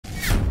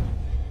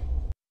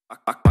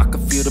I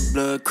can feel the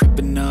blood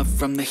creeping up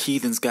from the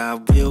heathens.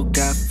 Got will,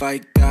 got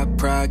fight, got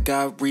pride,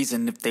 got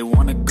reason. If they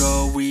wanna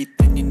go eat,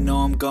 then you know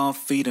I'm gonna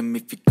feed them.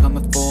 If you're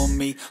coming for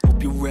me,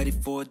 hope you're ready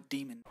for a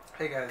demon.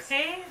 Hey guys,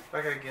 hey.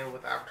 Back again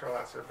with Avatar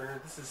Last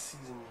Airbender. This is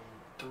season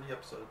 3,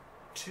 episode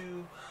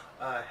 2,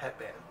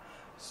 Headband.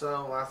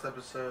 So last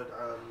episode,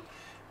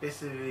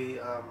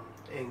 basically,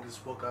 Angus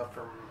woke up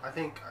from, I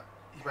think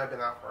he might have been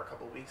out for a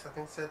couple weeks. I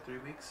think he said 3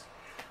 weeks.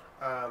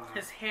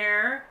 His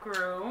hair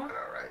grew. I know,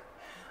 right?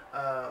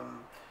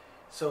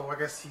 So I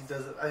guess he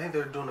does it. I think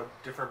they're doing a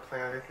different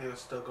plan. I think they're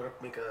still going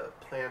to make a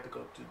plan to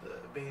go do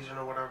the invasion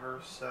or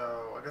whatever.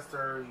 So I guess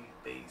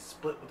they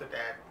split with their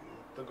dad and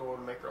they're going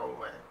to make their own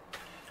way.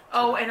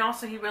 Oh, and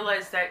also he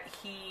realized that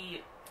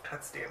he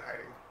had to stay in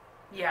hiding.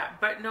 Yeah,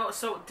 but no.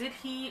 So did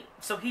he?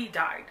 So he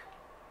died.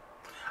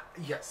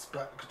 Yes,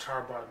 but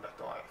Katara brought him back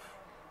to life.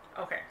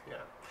 Okay. Yeah,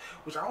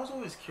 which I was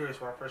always curious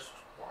when I first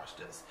watched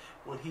this.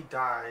 When he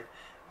died,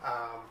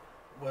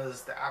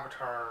 was the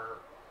Avatar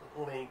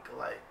link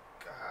like?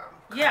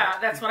 Yeah,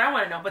 that's what I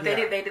want to know. But they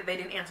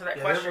didn't answer that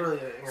question. They didn't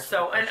really answer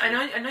so that question.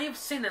 and I know you've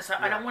seen this.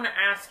 I don't want to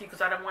ask you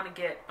because I don't want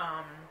to get.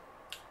 I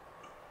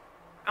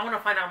want to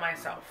find out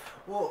myself.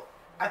 Well,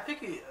 I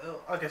think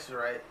I guess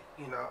you're right.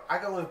 You know, I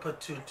can only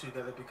put 2 and 2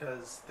 together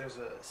because there's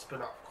a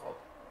spinoff called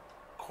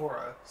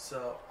Korra.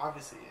 So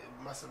obviously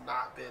it must have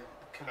not been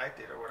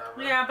connected or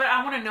whatever. Yeah, but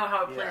I want to know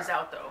how it plays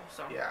out though.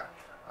 So yeah.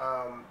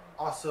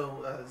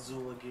 Also,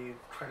 Zula gave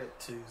credit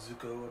to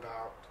Zuko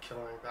about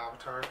killing the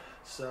Avatar.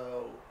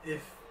 So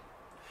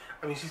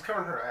she's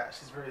covering her ass.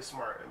 She's very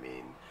smart. I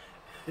mean,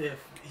 if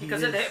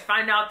they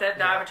find out that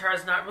the Avatar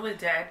is not really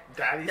dead,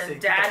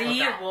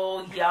 Daddy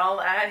will yell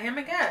at him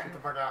again. Get the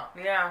fuck out.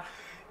 Yeah.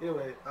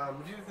 Anyway,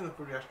 if you can look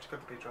for reaction, check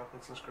out the Patreon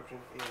links in the description,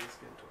 and let's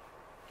get into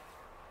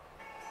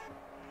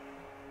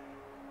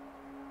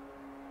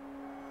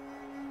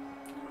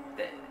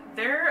it.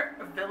 Their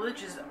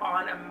village is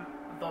on a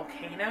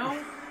volcano.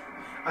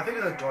 I think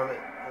it's a dormant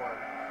one.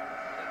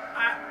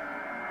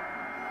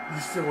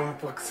 You still want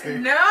to book safe?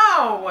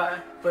 No!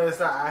 But it's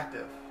not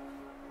active.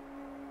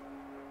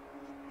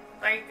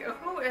 Like,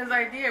 whose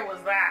idea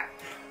was that?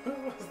 Who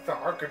was the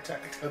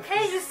architect?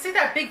 Hey, you see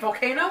that big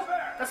volcano?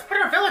 Let's put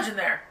our village in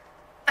there.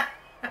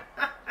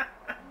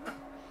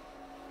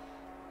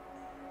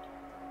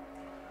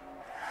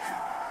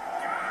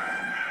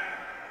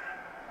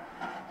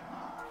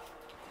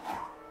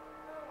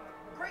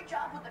 Great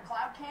job with the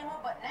cloud camo,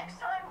 but next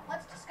time,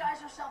 let's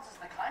disguise ourselves as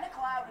the kind of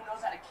cloud who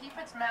knows how to keep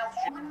its mouth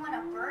shut. Wouldn't want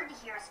a bird to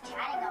hear us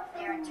chatting up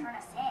there and turn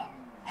us in.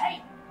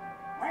 Hey,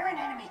 we're in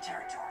enemy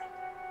territory.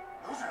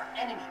 Those are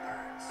enemy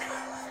birds.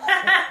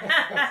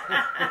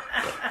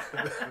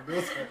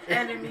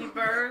 Enemy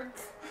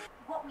birds.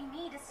 What we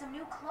need is some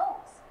new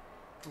clothes.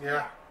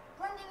 Yeah.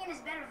 Blending in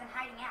is better than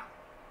hiding out.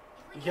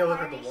 If we You can't look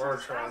at the Coronation water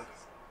disguises, trunk.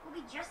 we'll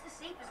be just as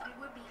safe as we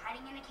would be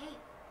hiding in a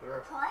cave.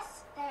 Yeah.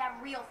 Plus, they have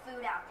real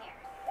food out there.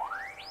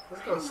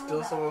 Let's go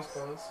steal someone's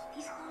clothes.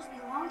 These clothes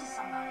belong to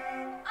somebody.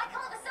 I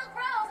call it the Silk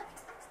Road.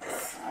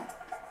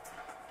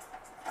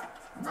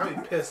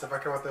 I'd be pissed if I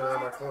come out there and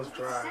have my clothes It's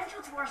dry.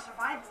 essential to our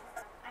survival.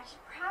 I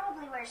should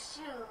probably wear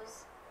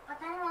shoes, but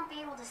then I won't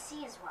be able to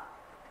see as well.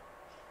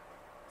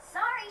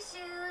 Sorry,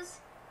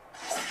 shoes.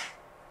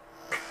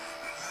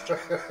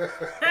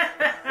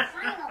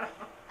 Finally,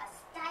 a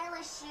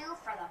stylish shoe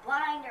for the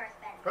blind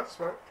earthbender. That's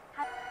smart.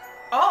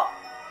 Oh!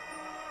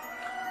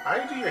 How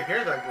do you do your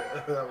hair that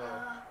good? That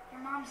well?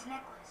 Your mom's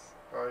necklace.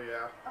 Oh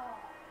yeah.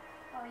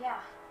 Oh yeah.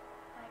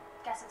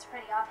 I guess it's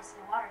pretty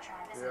obviously a water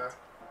tribe, isn't it?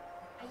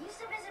 I used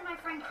to visit my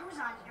friend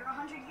Kuzan here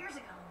 100 years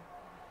ago.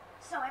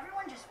 So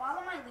everyone just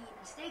follow my lead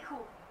and stay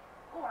cool.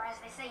 Or as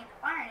they say in the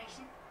Fire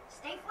Nation,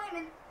 stay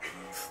flamin'.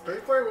 Stay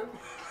flaming.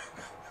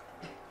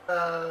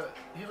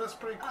 He looks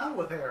pretty cool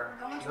with hair.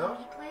 We're going to a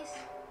meat place?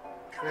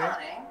 Come on,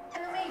 eh?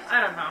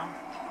 I don't know.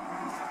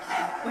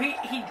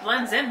 He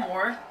blends in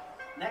more.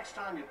 Next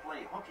time you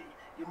play hooky,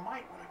 you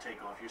might want to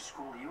take off your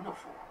school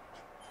uniform.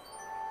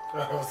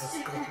 Oh, was it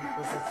school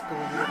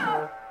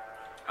uniform?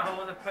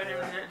 Oh, they put him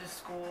into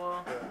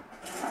school.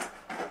 Yeah.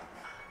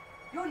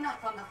 You're not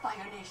from the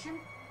Fire Nation.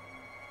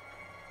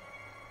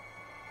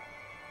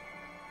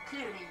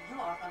 Clearly,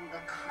 you're from the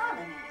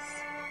colonies.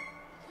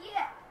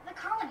 Yeah, the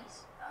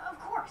colonies. Of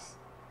course.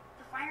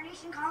 The Fire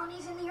Nation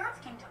colonies in the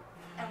Earth Kingdom.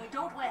 And we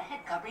don't wear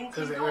head coverings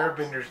Because the indoors.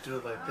 airbenders do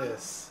it like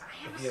this. I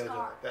have If a he had it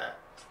scar. like that.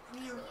 It's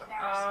really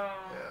embarrassing.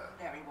 Yeah.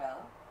 Very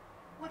well.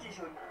 What is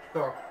your...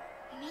 Oh.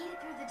 I made it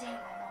through the day,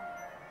 my mom.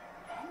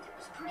 And it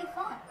was pretty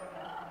fun.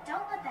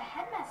 Don't let the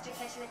headmaster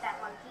catch you with that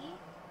monkey.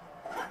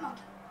 What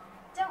monkey?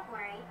 Don't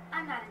worry,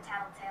 I'm not a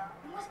tattletale.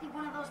 You must be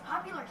one of those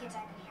popular kids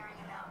I've been hearing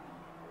about.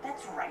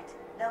 That's right.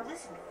 Now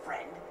listen,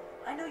 friend.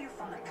 I know you're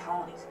from the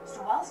colonies,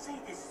 so I'll say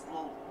this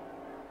slowly.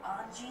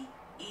 Anji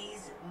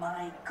is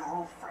my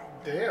girlfriend.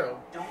 Damn.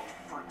 Don't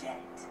forget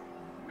it.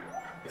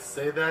 You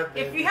say that.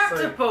 If you have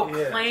to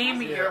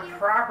proclaim your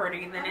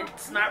property, then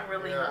it's not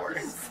really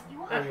yours.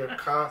 You Or are. your Not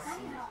costume.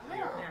 even a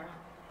Yeah. little.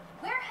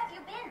 Where have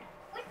you been?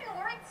 We've been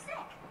worried sick.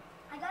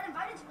 I got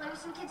invited to play with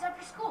some kids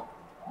after school.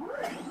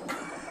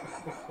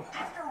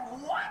 After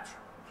what?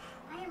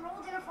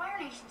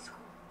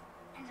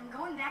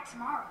 back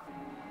tomorrow.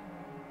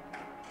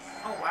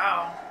 Oh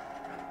wow.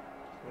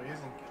 Well, he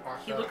isn't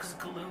locked He up. looks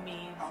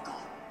gloomy. Uncle,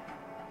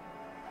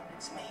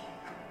 it's me.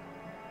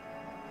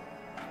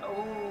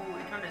 Oh,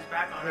 he turned his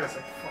back on Yeah, her. it's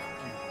like, fuck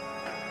you.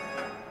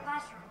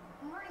 Classroom,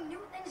 I'm learning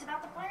new things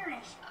about the Fire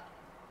Nation.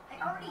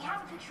 I already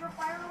have a picture of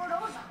Fire Lord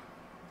Ozone.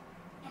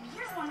 And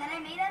here's one that I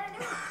made out of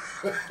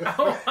noodles.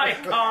 Oh my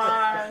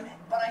god.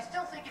 But I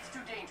still think it's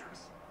too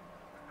dangerous.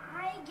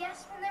 I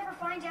guess we'll never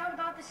find out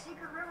about the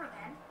secret river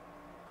then.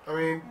 I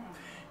mean,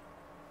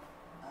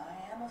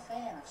 I am a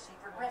fan of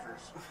secret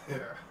rivers.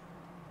 yeah.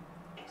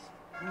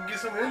 You can get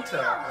some intel.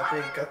 I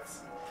think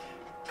that's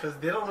because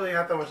they don't really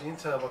have that much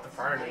intel about the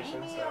Fire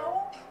Nation. So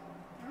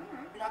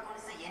You're not going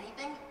to say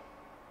anything?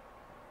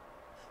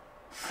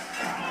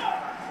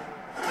 yeah.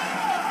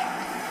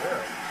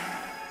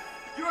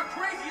 You're a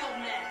crazy old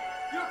man.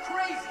 You're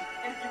crazy.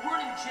 And if you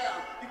weren't in jail,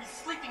 you'd be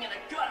sleeping in a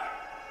gutter.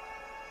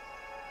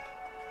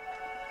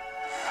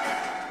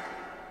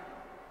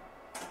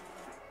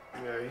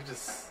 Yeah, he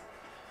just.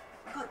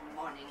 Good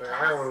morning, Like, I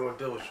class. don't really want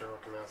to deal with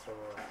Sherlock and that's so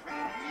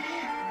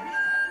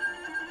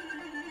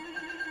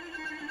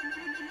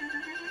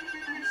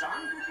Son?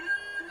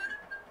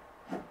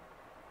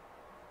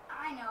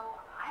 I know,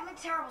 I'm a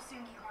terrible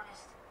Sungi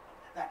hornist.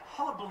 That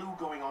hullabaloo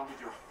going on with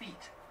your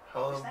feet.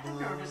 Is that a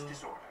nervous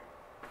disorder?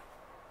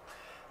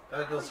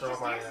 That goes for all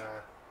my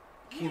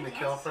Keen to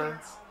Kill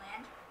friends.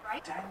 Homeland,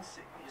 right?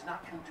 Dancing is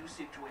not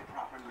conducive to a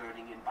proper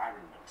learning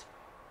environment.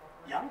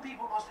 Young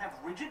people must have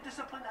rigid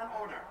discipline and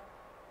order.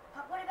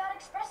 But what about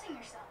expressing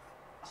yourself?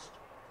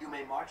 You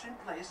may march in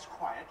place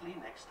quietly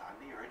next time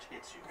the urge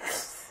hits you.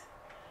 This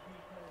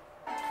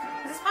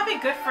is probably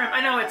good for him.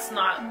 I know it's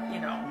not, you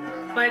know,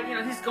 but you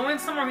know, he's going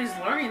somewhere, he's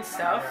learning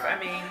stuff. Yeah. I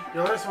mean,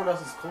 You learn someone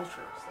else's culture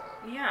and stuff.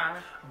 yeah.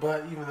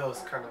 But even though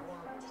it's kind of,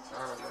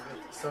 I don't know,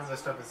 some of that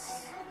stuff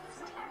is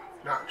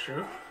not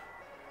true.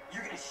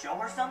 You're going to show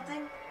her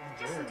something?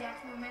 Just some dance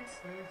movements.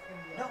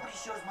 Nobody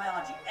shows my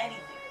Anji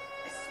anything,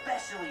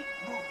 especially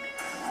movement.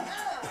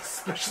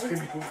 Especially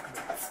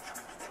movements.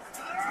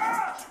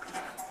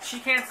 She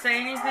can't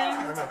say anything.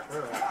 I know,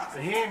 for real.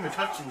 And he ain't even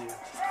touching you.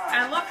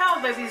 I love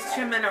how like these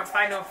two men are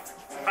fighting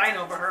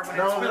over her, but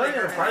No, it's they're really not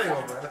even hurting. fighting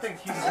over it. I think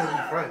he's just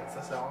gonna be friends,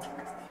 that's all.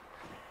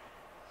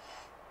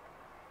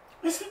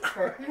 Is he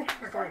crying?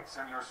 Thanks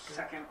on your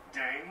second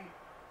day.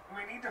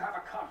 We need to have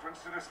a conference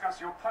to discuss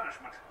your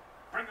punishment.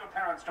 Bring your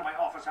parents to my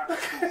office after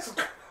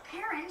school.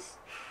 Parents?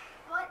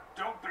 But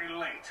Don't be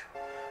late.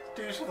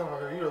 Dude, shut the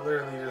fuck up. You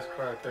literally just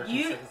cried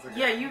 13 seconds ago.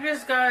 Yeah, you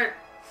just got,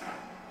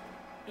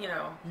 you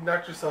know, You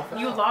knocked yourself out.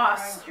 you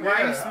lost. Why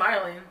are you Yeah.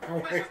 smiling?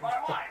 This is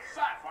my wife,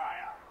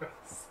 Sapphire.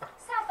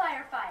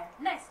 Sapphire Fire,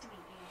 nice to meet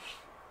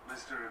you.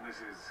 Mr. and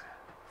Mrs.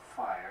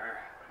 Fire,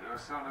 your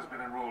son has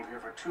been enrolled here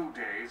for 2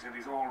 days and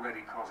he's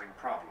already causing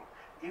problems.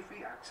 If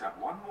he acts up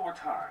one more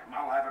time,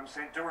 I'll have him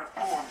sent to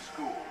reform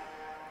school.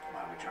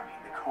 By which I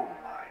mean the coal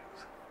mines.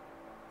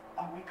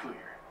 Are we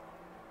clear?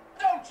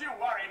 Don't you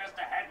worry,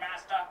 Mr.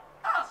 Headmaster.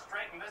 I'll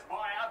straighten this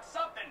boy out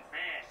something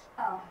fierce.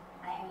 Oh,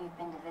 I hear you've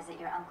been to visit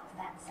your Uncle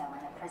Fatso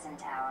in the prison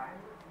tower.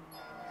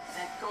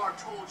 That guard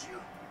told you.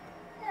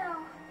 No,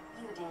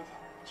 you did,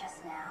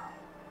 just now.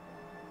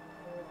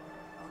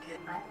 Okay.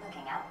 I'm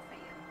looking out for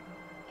you.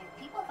 If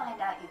people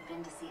find out you've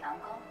been to see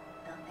Uncle,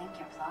 they'll think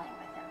you're plotting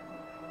with him.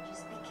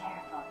 Just be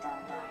careful,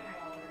 Dum-Dum.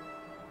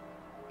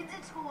 Kids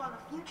at school are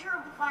the future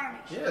of the Fire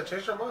Nation. Yeah,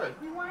 change your mind.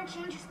 If we want to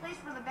change this place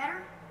for the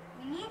better,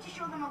 we need to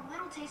show them a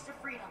little taste of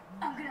freedom.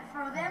 I'm gonna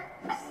throw them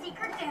a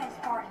secret dance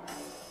party.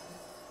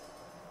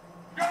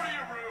 Go to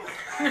your room.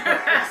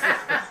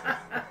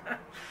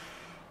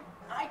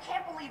 I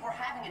can't believe we're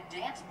having a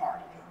dance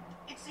party.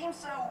 It seems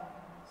so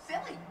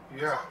silly.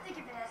 Yeah. Don't think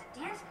of it as a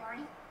dance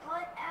party,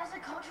 but as a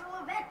cultural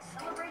event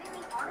celebrating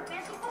the art of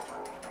fancy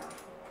football.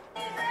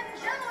 Ladies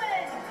and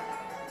gentlemen,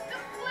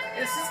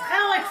 This is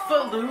kind of like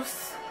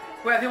Footloose,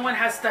 where everyone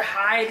has to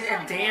hide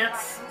and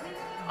dance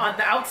on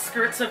the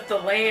outskirts of the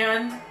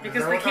land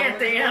because they can't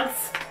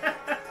dance. Is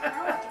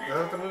that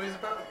what the movie's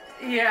about?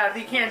 Yeah,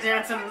 they can't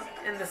dance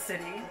in the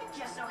city. It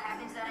just so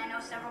happens that I know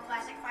several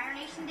classic Fire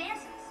Nation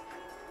dances.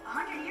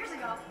 100 years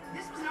ago,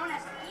 this was known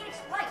as Phoenix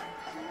Flight.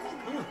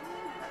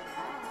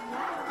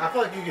 I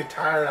feel like you get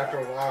tired after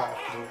a while.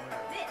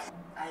 This.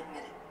 I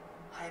admit it.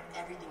 I have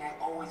everything I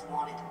always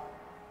wanted.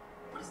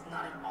 But it's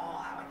not at all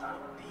how I thought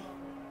it would be.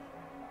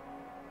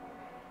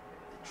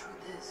 The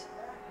truth is,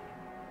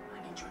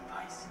 I need your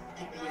advice. I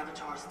think the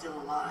Avatar is still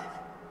alive.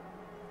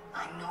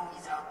 I know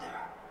he's out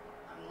there.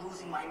 I'm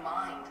losing my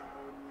mind.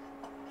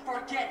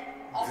 Forget it.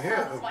 I'll Yeah.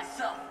 solve this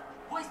myself.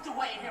 Waste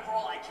away in here for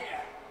all I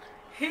care.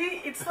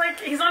 It's like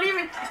he's not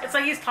even. It's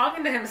like he's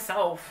talking to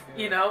himself.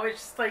 You know, it's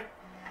just like,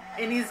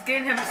 and he's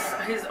getting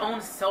his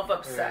own self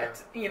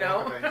upset. Yeah. You know.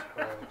 I think he's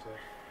crying,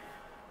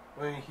 too.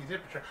 I mean, he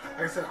did betray.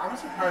 Like I said, I'm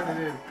surprised they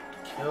didn't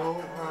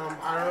kill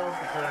Iroh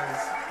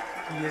because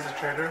he is a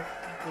traitor.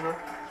 You know.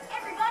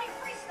 Everybody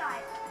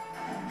freestyle.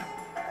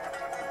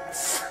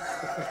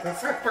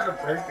 That's like fucking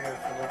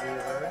breakdance movie,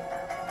 right?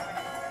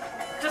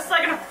 Just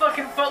like in a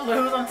fucking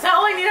Footloose, I'm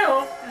telling you.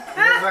 Is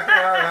that exactly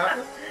how it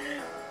happened?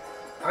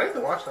 I need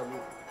to watch that movie.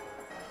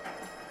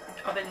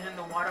 Oh, then in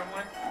the water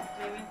one,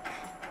 maybe?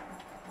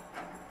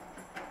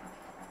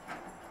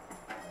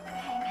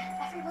 Hang,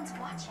 everyone's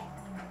watching.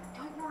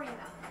 Don't worry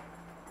about it.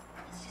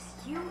 It's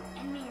just you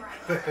and me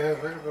right Look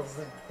at those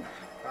things.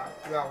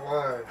 That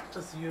line.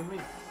 Just you and me.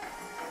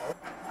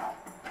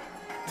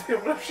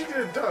 Dude, what if she did a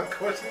dunk?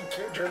 What if she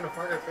kept trying to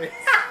find her face?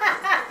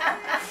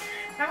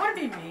 That would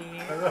be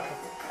me. I know.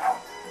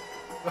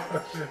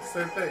 Oh, shit,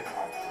 same thing.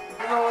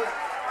 You know what?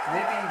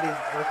 Maybe they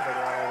look at it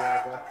all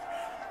there, but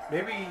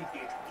maybe...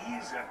 It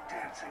is a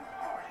dancing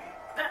party.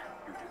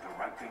 You did the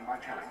right thing by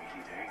telling me,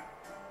 Hide.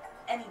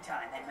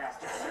 Anytime,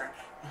 Headmaster, sir.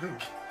 You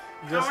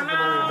got something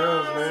on your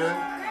nose, man.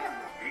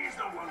 He's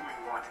the one we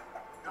want.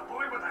 The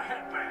boy with the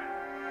headband.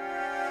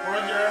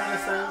 Where's your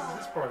evidence that this is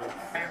his party?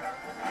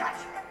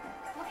 Gotcha.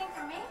 Looking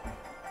for me?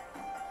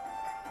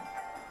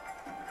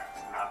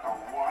 It's not the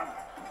one.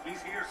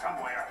 He's here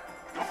somewhere.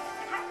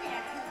 Hi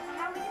there.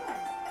 How are we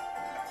doing?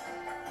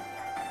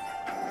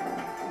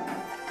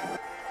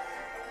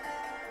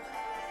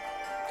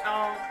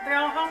 Oh, they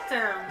all helped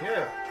him.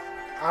 Yeah.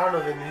 I don't know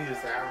if they knew he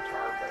was the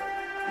Avatar, but...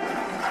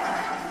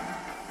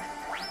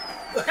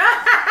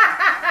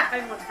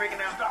 Everyone's freaking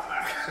out. Stop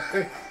that.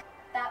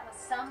 That was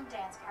some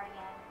dance party,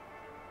 Anne.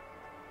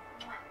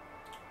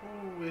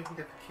 Ooh, we can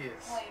get the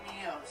kiss. Play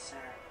me out, sir.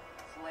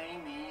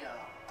 Play me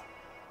out.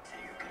 Say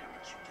you're good at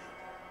what you do.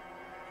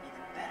 And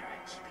even better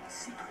at keeping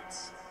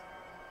secrets.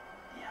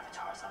 The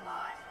Avatar's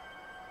alive.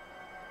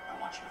 I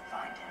want you to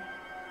find him.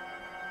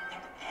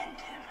 And end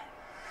him.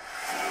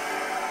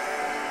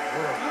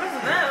 What is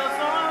that?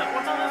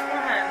 What's on his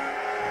forehead?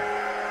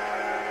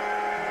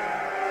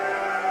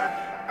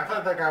 I feel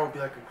like that guy would be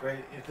like a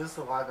great... If this is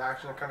a live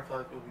action, I kind of feel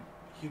like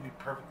he'd be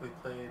perfectly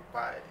played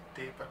by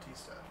Dave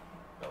Bautista.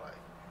 But like...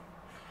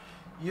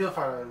 You'll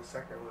find out in a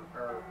second,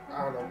 or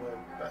I don't know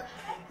when, but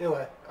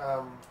anyway.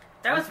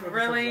 That was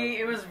really,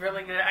 it was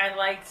really good. I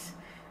liked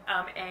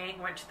Aang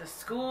went to the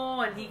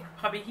school and he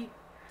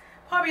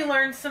probably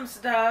learned some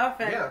stuff,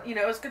 and you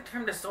know, it was good for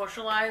him to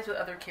socialize with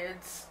other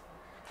kids.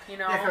 You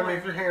know, yeah, I mean,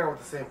 if you're hanging out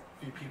with the same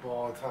few people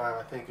all the time,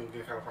 I think it would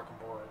get kind of fucking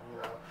boring.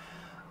 You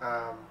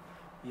know,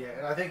 yeah,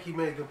 and I think he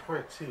made a good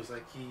point too. It's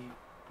like he,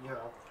 you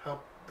know,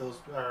 helped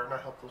those, or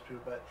not help those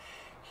people, but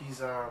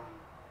he's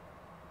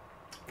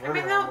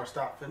learning a lot more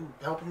stuff and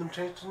helping them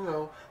change, you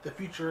know, the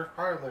future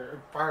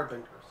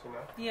firebenders, you know.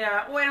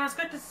 Yeah, well, and it was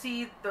good to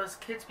see those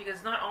kids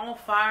because not all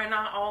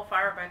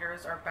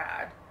firebenders are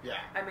bad. Yeah.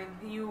 I mean,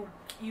 you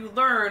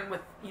learn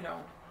with, you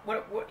know,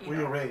 what you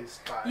know. Were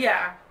raised by.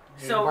 Yeah.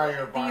 So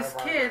by these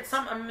kids,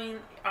 I mean,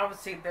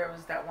 obviously there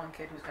was that one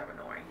kid who's kind of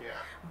annoying. Yeah.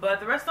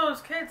 But the rest of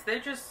those kids, they're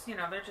just, you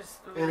know, they're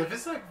just. And if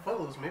it's like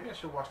Footloose, maybe I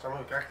should watch that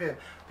movie. I could.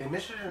 They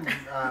mentioned it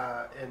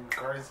in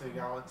Guardians of the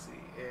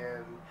Galaxy,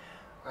 and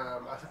I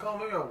was like, oh,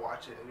 maybe I'll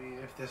watch it. I mean,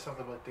 if there's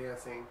something about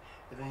dancing,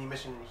 and then you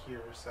mentioned it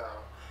here, so.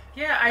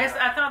 Yeah, I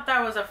thought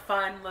that was a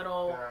fun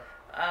little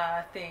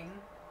thing.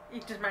 You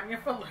just reminded me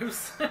of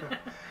Footloose.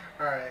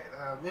 Alright,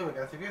 anyway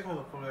guys, if you guys want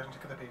to look forward to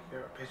check out the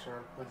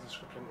Patreon, link in the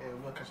description,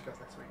 and we'll catch you guys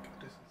next week.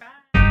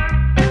 Bye.